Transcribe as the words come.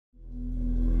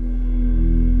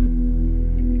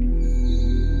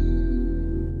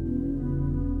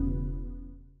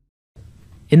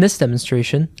In this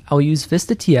demonstration, I will use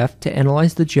Vista TF to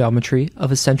analyze the geometry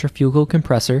of a centrifugal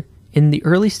compressor in the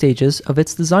early stages of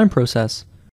its design process.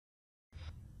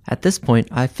 At this point,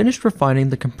 I have finished refining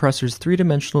the compressor's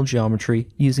three-dimensional geometry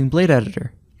using Blade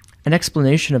Editor. An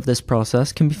explanation of this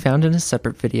process can be found in a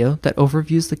separate video that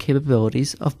overviews the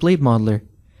capabilities of Blade Modeler.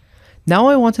 Now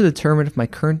I want to determine if my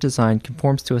current design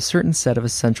conforms to a certain set of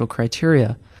essential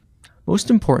criteria. Most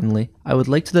importantly, I would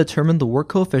like to determine the work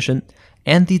coefficient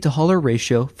and the de-Haller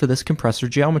ratio for this compressor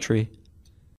geometry.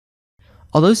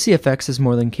 Although CFX is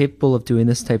more than capable of doing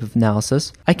this type of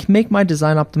analysis, I can make my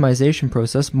design optimization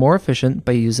process more efficient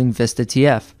by using Vista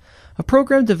TF, a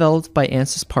program developed by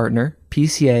Ansys partner,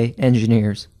 PCA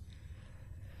Engineers.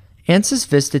 Ansys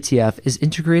Vista TF is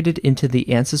integrated into the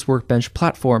Ansys Workbench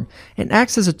platform and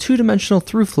acts as a two-dimensional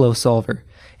through-flow solver.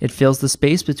 It fills the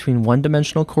space between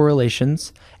one-dimensional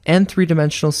correlations and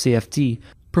three-dimensional CFD,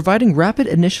 providing rapid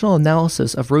initial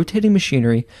analysis of rotating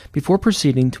machinery before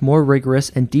proceeding to more rigorous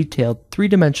and detailed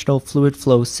three-dimensional fluid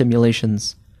flow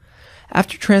simulations.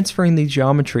 After transferring the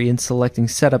geometry and selecting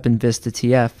Setup in Vista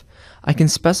TF, I can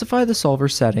specify the solver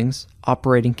settings,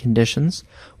 operating conditions,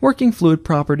 working fluid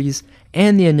properties,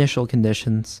 and the initial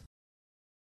conditions.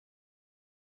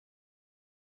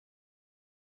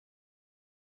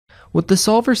 With the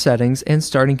solver settings and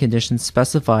starting conditions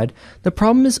specified, the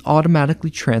problem is automatically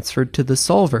transferred to the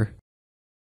solver.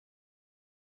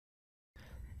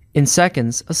 In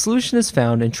seconds, a solution is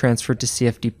found and transferred to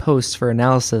CFD post for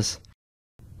analysis.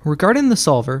 Regarding the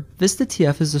solver, Vista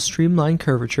TF is a streamlined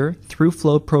curvature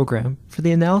through-flow program for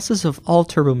the analysis of all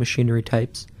turbomachinery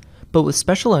types, but with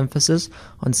special emphasis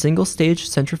on single-stage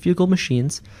centrifugal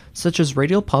machines such as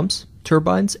radial pumps,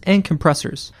 turbines, and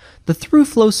compressors. The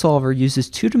through-flow solver uses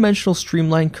two-dimensional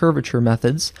streamlined curvature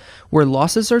methods where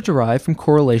losses are derived from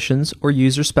correlations or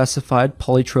user-specified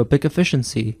polytropic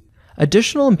efficiency.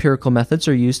 Additional empirical methods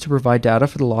are used to provide data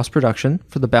for the loss production,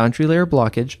 for the boundary layer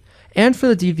blockage, and for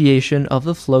the deviation of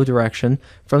the flow direction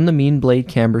from the mean blade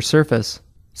camber surface,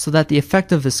 so that the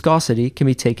effect of viscosity can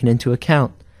be taken into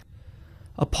account.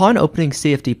 Upon opening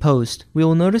CFD Post, we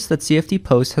will notice that CFD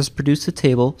Post has produced a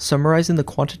table summarizing the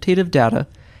quantitative data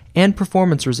and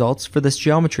performance results for this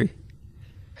geometry.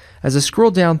 As I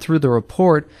scroll down through the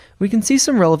report, we can see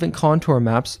some relevant contour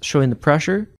maps showing the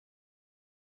pressure,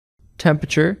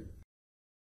 temperature,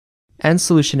 and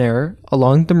solution error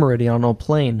along the meridional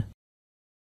plane.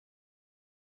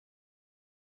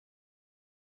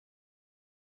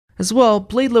 As well,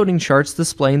 blade loading charts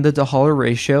displaying the de-Haller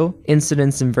ratio,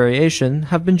 incidence, and variation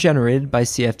have been generated by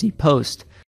CFD Post.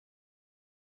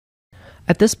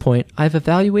 At this point, I have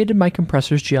evaluated my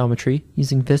compressor's geometry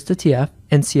using Vista TF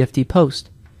and CFD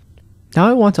Post. Now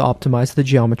I want to optimize the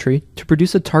geometry to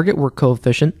produce a target work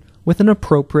coefficient with an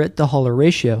appropriate de-Haller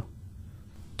ratio.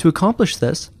 To accomplish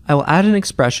this, I will add an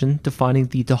expression defining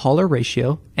the de-Haller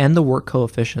ratio and the work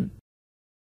coefficient.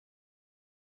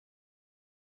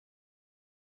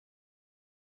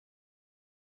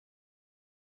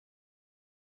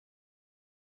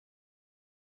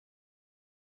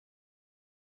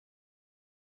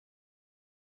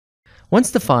 Once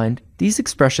defined, these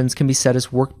expressions can be set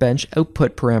as workbench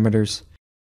output parameters.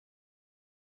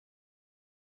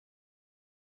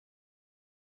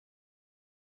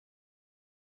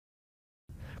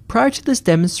 Prior to this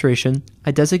demonstration,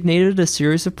 I designated a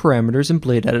series of parameters in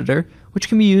Blade Editor which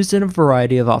can be used in a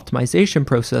variety of optimization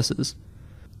processes.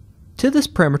 To this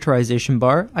parameterization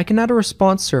bar, I can add a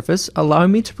response surface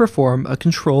allowing me to perform a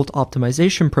controlled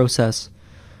optimization process.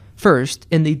 First,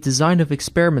 in the Design of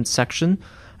Experiments section,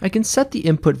 I can set the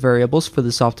input variables for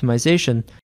this optimization.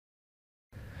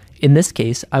 In this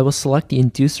case, I will select the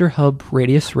inducer hub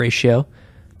radius ratio,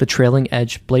 the trailing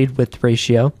edge blade width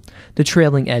ratio, the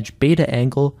trailing edge beta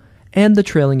angle, and the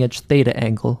trailing edge theta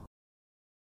angle.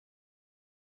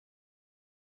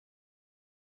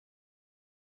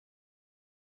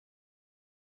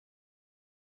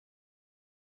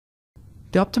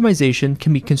 The optimization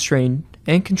can be constrained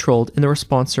and controlled in the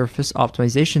Response Surface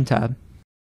Optimization tab.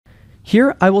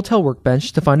 Here, I will tell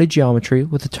Workbench to find a geometry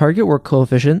with a target work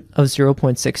coefficient of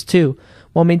 0.62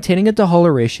 while maintaining a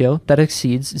de-Haller ratio that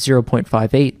exceeds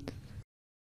 0.58.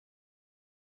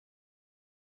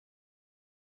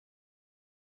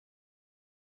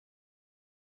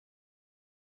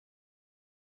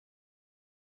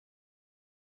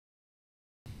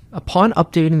 Upon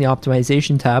updating the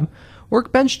Optimization tab,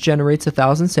 Workbench generates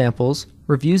 1,000 samples,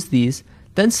 reviews these,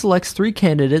 then selects 3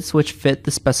 candidates which fit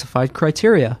the specified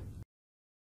criteria.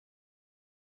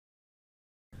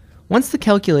 Once the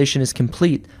calculation is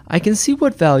complete, I can see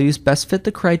what values best fit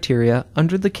the criteria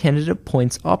under the Candidate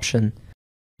Points option.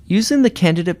 Using the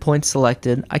candidate points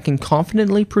selected, I can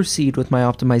confidently proceed with my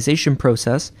optimization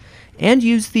process and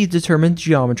use the determined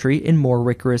geometry in more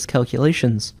rigorous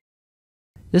calculations.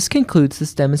 This concludes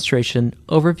this demonstration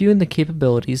overviewing the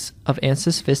capabilities of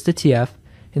Ansys Vista TF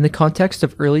in the context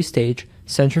of early stage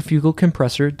centrifugal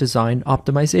compressor design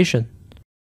optimization.